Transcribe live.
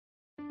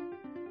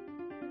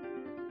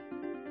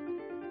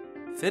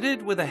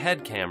Fitted with a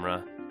head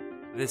camera,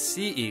 this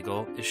sea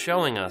eagle is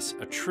showing us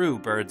a true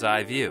bird's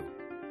eye view.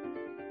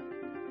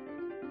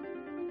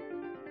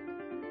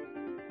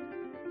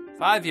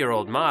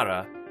 5-year-old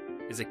Mara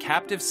is a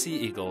captive sea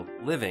eagle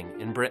living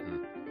in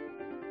Britain.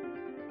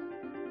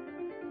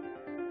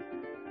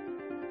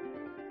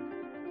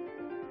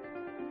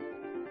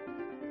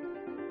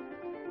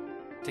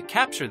 To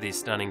capture these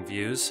stunning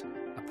views,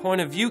 a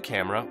point of view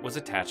camera was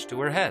attached to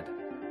her head.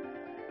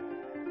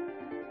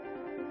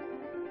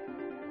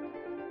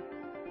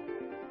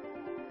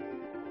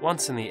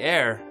 Once in the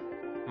air,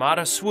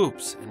 Mara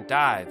swoops and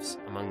dives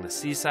among the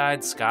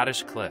seaside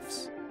Scottish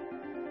cliffs.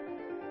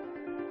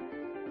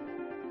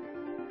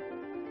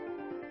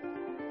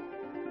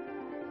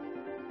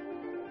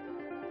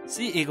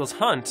 Sea eagles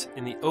hunt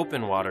in the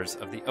open waters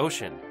of the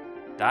ocean,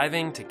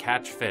 diving to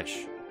catch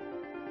fish.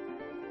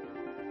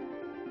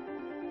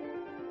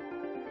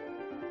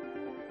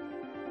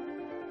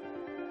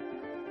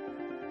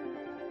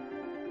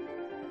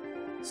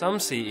 Some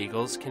sea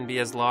eagles can be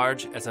as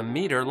large as a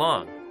meter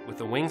long, with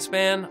a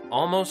wingspan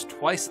almost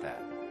twice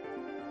that.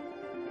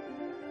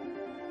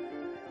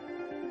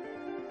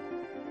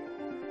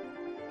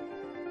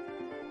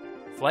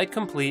 Flight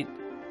complete,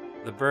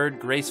 the bird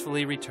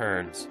gracefully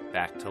returns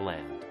back to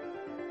land.